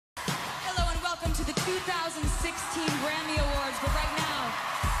2016 Grammy Awards, but right now,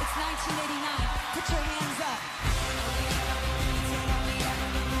 it's 1989. Put your hands up.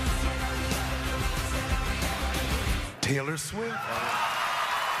 Taylor Swift.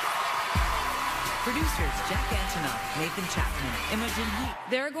 Producers Jack Antonoff, Nathan Chapman, Imogen Heap.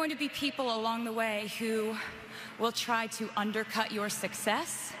 There are going to be people along the way who will try to undercut your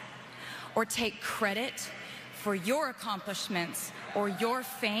success or take credit for your accomplishments or your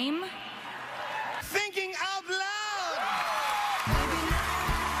fame. Thinking out loud.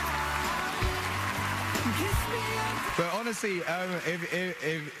 But honestly,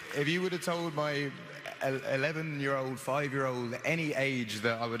 if you would have told my 11-year-old, 5-year-old, any age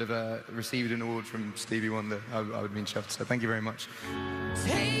that I would have received an award from Stevie Wonder, I would have been chuffed. So thank you very much.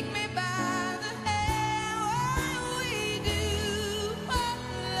 Take me by the hand while we do what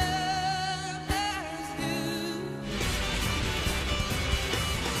lovers do.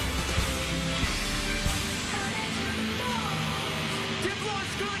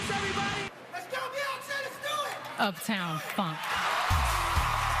 Let's go, Beyonce, let's do it! Uptown Funk.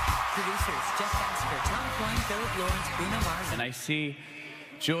 Producers Jeff Baxter, Tom Coyne, Philip Lawrence, Bruno Mars. And I see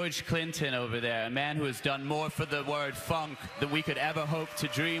George Clinton over there, a man who has done more for the word funk than we could ever hope to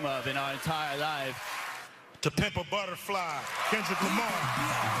dream of in our entire life. To Pimp a Butterfly, Kendrick Lamar.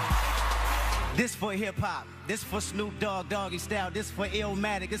 This for hip-hop, this for Snoop Dogg, Doggy Style, this for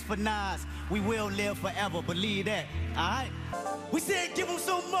Illmatic, this for Nas. We will live forever, believe that, all right? We said give them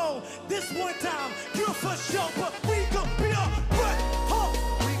some more, this one time, drill for sure, but we gon' be all right.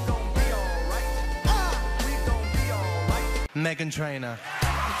 We gon' be all right. We gon' be all right. Meghan Trainor.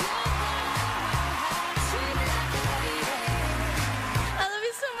 I love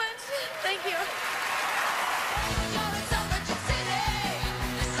you so much. Thank you.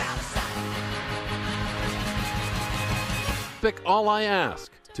 Pick All I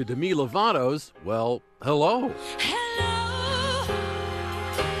Ask to Demi Lovato's, well, hello. Hello,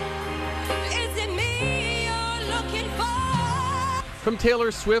 is it me you're looking for? From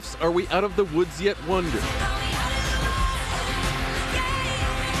Taylor Swift's Are We Out of the Woods Yet Wonder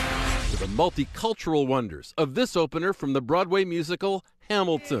to the multicultural wonders of this opener from the Broadway musical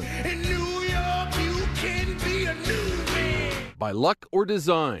Hamilton. In New York, you can be a new man. By luck or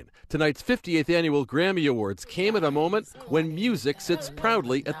design, tonight's 58th Annual Grammy Awards came at a moment when music sits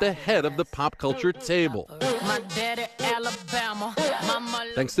proudly at the head of the pop culture table. My daddy, Alabama. Mama.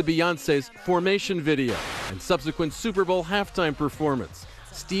 Thanks to Beyoncé's Formation video and subsequent Super Bowl halftime performance,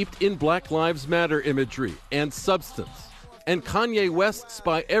 steeped in Black Lives Matter imagery and substance. And Kanye West's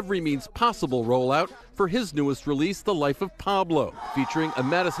by every means possible rollout for his newest release, The Life of Pablo, featuring a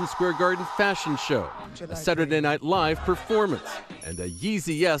Madison Square Garden fashion show, a Saturday Night Live performance, and a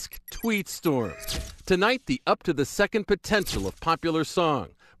Yeezy-esque tweet storm. Tonight, the up to the second potential of popular song,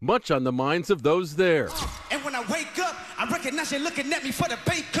 much on the minds of those there. And when I wake up, I recognize you looking at me for the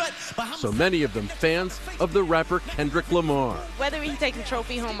pay cut. So many of them fans of the rapper Kendrick Lamar. Whether he takes the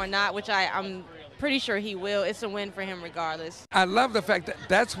trophy home or not, which I'm pretty sure he will, it's a win for him regardless. I love the fact that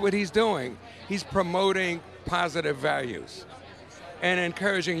that's what he's doing. He's promoting positive values and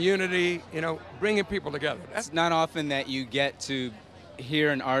encouraging unity, you know, bringing people together. It's not often that you get to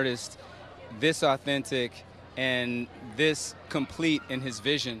hear an artist this authentic and this complete in his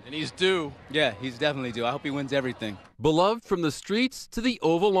vision. And he's due. Yeah, he's definitely due. I hope he wins everything. Beloved from the streets to the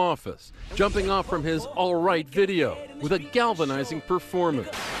Oval Office, jumping off from his All Right video with a galvanizing performance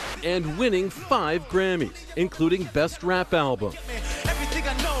and winning 5 Grammys, including Best Rap Album. Everything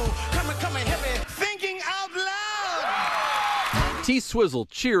I know, coming heavy. Thinking out loud. T-Swizzle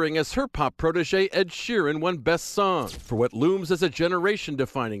cheering as her pop protege Ed Sheeran won Best Song for what looms as a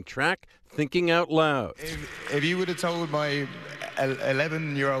generation-defining track, Thinking Out Loud. If you would have told my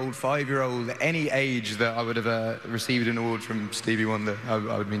 11-year-old, 5-year-old, any age that I would have received an award from Stevie Wonder, I would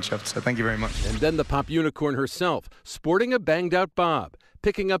have been chuffed. So thank you very much. And then the pop unicorn herself, sporting a banged-out bob,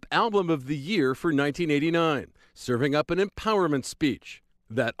 picking up Album of the Year for 1989, serving up an empowerment speech.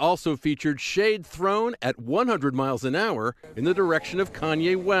 That also featured shade thrown at 100 miles an hour in the direction of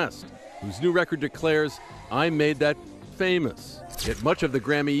Kanye West, whose new record declares, I made that famous. Yet much of the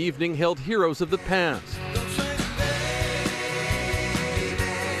Grammy evening held heroes of the past.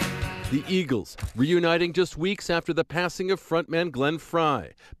 The Eagles, reuniting just weeks after the passing of frontman Glenn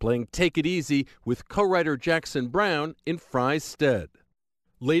Frey, playing Take It Easy with co-writer Jackson Browne in Frey's stead.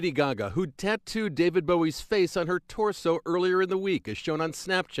 Lady Gaga, who'd tattooed David Bowie's face on her torso earlier in the week, is shown on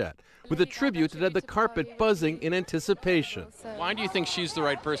Snapchat, with a tribute that had the carpet buzzing in anticipation. Why do you think she's the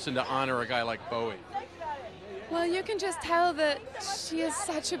right person to honor a guy like Bowie? Well, you can just tell that she is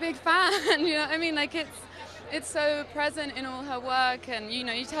such a big fan, you know, I mean, like It's so present in all her work, and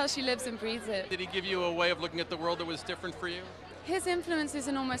you tell she lives and breathes it. Did he give you a way of looking at the world that was different for you? His influence is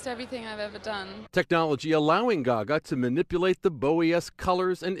in almost everything I've ever done. Technology allowing Gaga to manipulate the Bowie-esque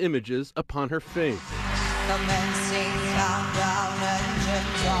colors and images upon her face.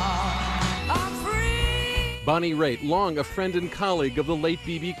 Bonnie Raitt, long a friend and colleague of the late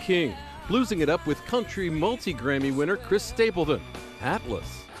B.B. King, bluesing it up with country multi-Grammy winner Chris Stapleton.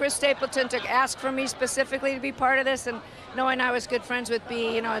 Atlas. Chris Stapleton to ask for me specifically to be part of this, and knowing I was good friends with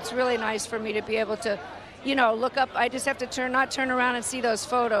B, it's really nice for me to be able to, look up. I just have to not turn around and see those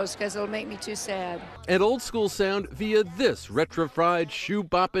photos because it'll make me too sad. And old school sound via this retrofried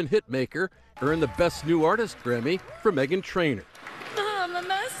shoe-boppin' hitmaker earned the Best New Artist Grammy for Meghan Trainor. I'm a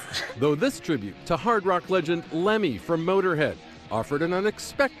mess. Though this tribute to hard rock legend Lemmy from Motorhead offered an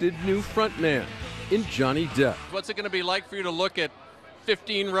unexpected new frontman in Johnny Depp. What's it going to be like for you to look at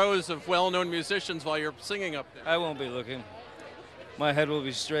 15 rows of well-known musicians while you're singing up there? I won't be looking. My head will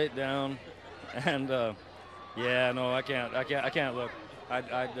be straight down, and I can't look.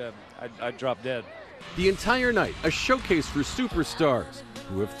 I'd drop dead. The entire night, a showcase for superstars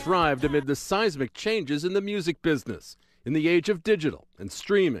who have thrived amid the seismic changes in the music business in the age of digital and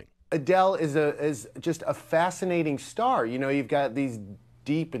streaming. Adele is just a fascinating star. You've got these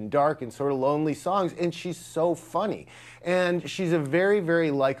deep and dark and sort of lonely songs, and she's so funny. And she's a very,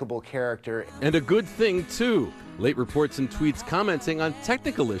 very likable character. And a good thing, too. Late reports and tweets commenting on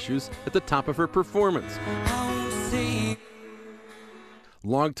technical issues at the top of her performance.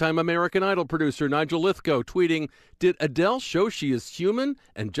 Longtime American Idol producer Nigel Lithgow tweeting, "Did Adele show she is human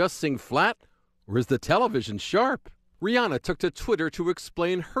and just sing flat? Or is the television sharp?" Rihanna took to Twitter to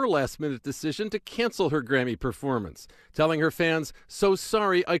explain her last-minute decision to cancel her Grammy performance, telling her fans, "So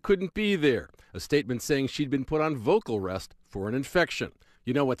sorry I couldn't be there," a statement saying she'd been put on vocal rest for an infection.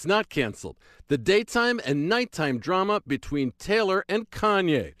 You know what's not canceled? The daytime and nighttime drama between Taylor and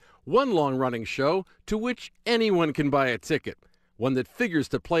Kanye, one long-running show to which anyone can buy a ticket, one that figures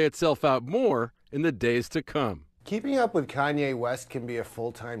to play itself out more in the days to come. Keeping up with Kanye West can be a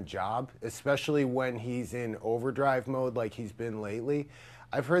full-time job, especially when he's in overdrive mode like he's been lately.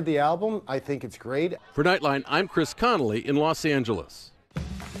 I've heard the album. I think it's great. For Nightline, I'm Chris Connolly in Los Angeles.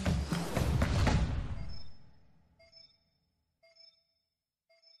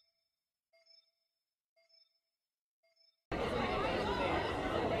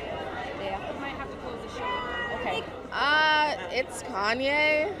 It's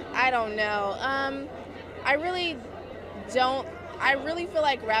Kanye. I don't know. I really feel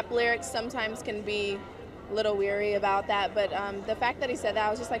like rap lyrics sometimes can be a little weary about that, but the fact that he said that, I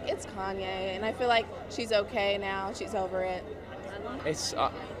was just like, it's Kanye, and I feel like she's okay now. She's over it. It's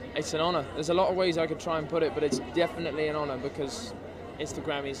an honor. There's a lot of ways I could try and put it, but it's definitely an honor because it's the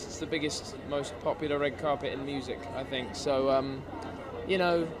Grammys. It's the biggest, most popular red carpet in music, I think. So,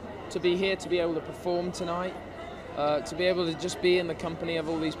 to be here, to be able to perform tonight, to be able to just be in the company of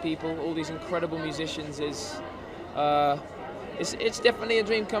all these people, all these incredible musicians it's definitely a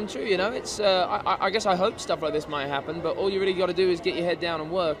dream come true, It's I guess I hope stuff like this might happen, but all you really got to do is get your head down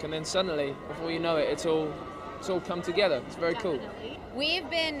and work, and then suddenly, before you know it, it's all come together. It's very cool. We've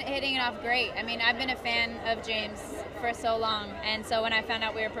been hitting it off great. I mean, I've been a fan of James for so long, and so when I found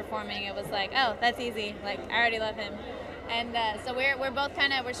out we were performing, it was like, oh, that's easy. Like, I already love him. And so we're both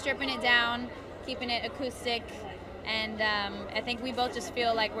we're stripping it down, keeping it acoustic, and I think we both just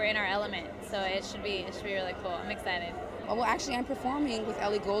feel like we're in our element. So it should be really cool. I'm excited. Well, actually, I'm performing with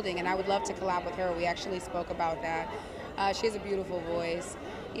Ellie Goulding, and I would love to collab with her. We actually spoke about that. She has a beautiful voice.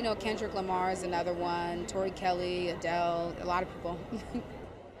 Kendrick Lamar is another one, Tori Kelly, Adele, a lot of people.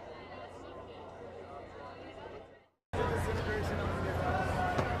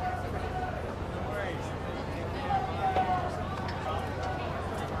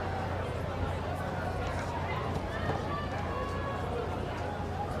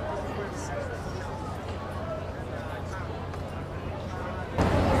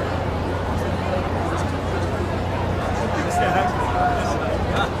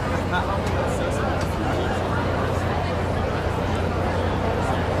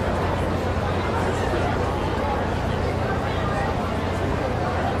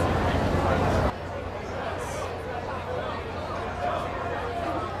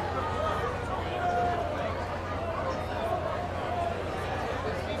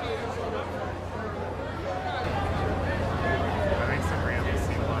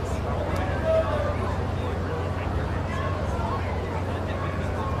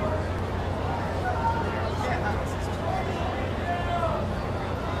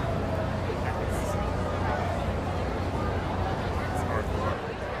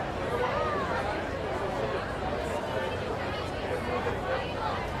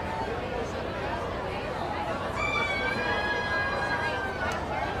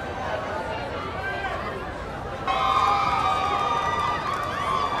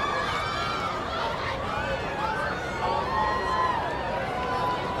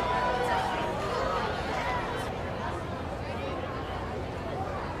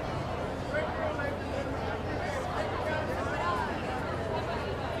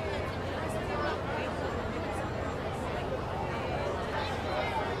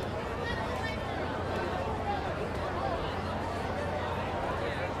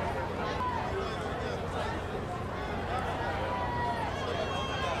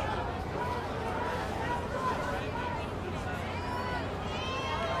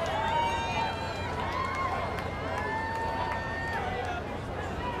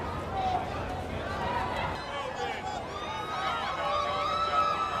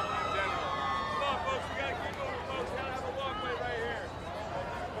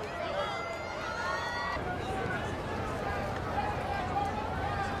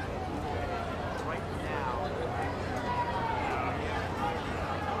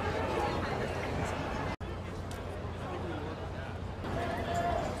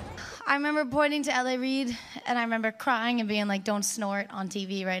 I remember pointing to L.A. Reid, and I remember crying and being like, don't snort on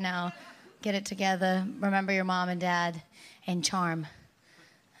TV right now. Get it together. Remember your mom and dad, and Charm.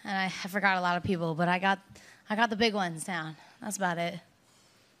 And I forgot a lot of people, but I got the big ones down. That's about it.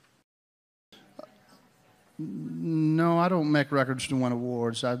 No, I don't make records to win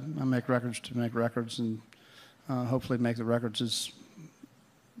awards. I make records to make records and hopefully make the records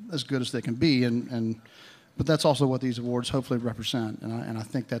as good as they can be. But that's also what these awards hopefully represent. And I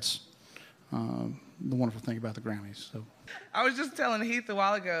think that's the wonderful thing about the Grammys. So. I was just telling Heath a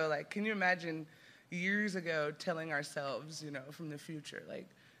while ago, like, can you imagine years ago telling ourselves, you know, from the future, like,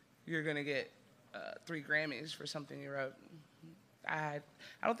 you're going to get 3 Grammys for something you wrote. I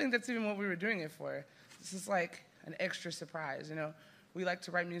don't think that's even what we were doing it for. This is like an extra surprise, you know. We like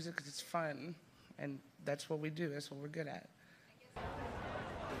to write music because it's fun, and that's what we do. That's what we're good at.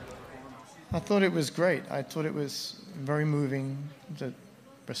 I thought it was great. I thought it was very moving to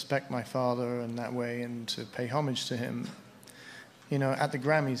respect my father in that way and to pay homage to him, you know, at the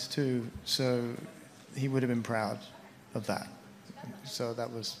Grammys too. So he would have been proud of that. So that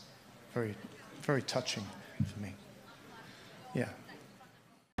was very, very touching for me. Yeah.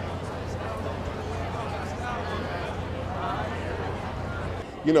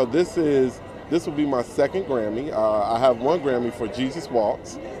 You know, this will be my 2nd Grammy. I have 1 Grammy for Jesus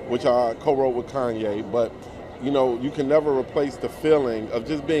Walks, which I co-wrote with Kanye, but you know, you can never replace the feeling of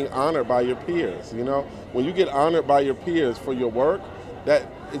just being honored by your peers, you know? When you get honored by your peers for your work,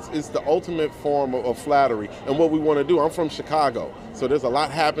 it's the ultimate form of flattery. And what we want to do, I'm from Chicago, so there's a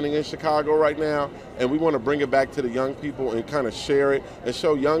lot happening in Chicago right now, and we want to bring it back to the young people and kind of share it and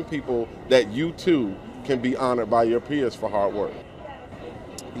show young people that you too can be honored by your peers for hard work.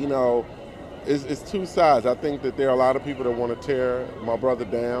 You know, it's 2 sides. I think that there are a lot of people that want to tear my brother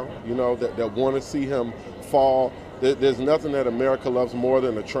down, you know, that want to see him fall. There's nothing that America loves more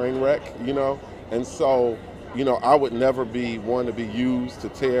than a train wreck, you know, and so, you know, I would never be one to be used to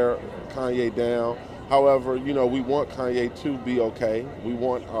tear Kanye down. However, you know, we want Kanye to be okay.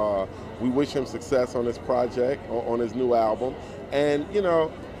 We wish him success on this project, on his new album, and, you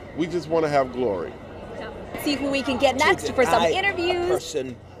know, we just want to have glory. See who we can get next for some interviews. A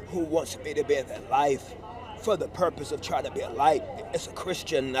person who wants me to be in their life for the purpose of trying to be a light. As a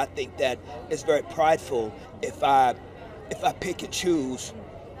Christian, I think that it's very prideful if I pick and choose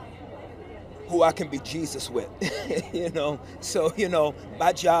who I can be Jesus with, you know? So, you know,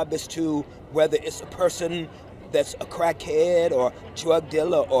 my job is to, whether it's a person that's a crackhead or drug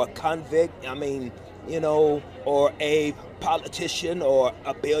dealer or a convict, I mean, you know, or a politician or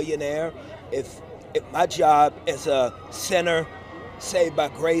a billionaire, if my job as a sinner saved by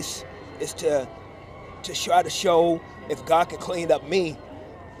grace is to try to show if God can clean up me,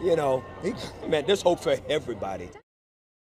 you know, man, there's hope for everybody.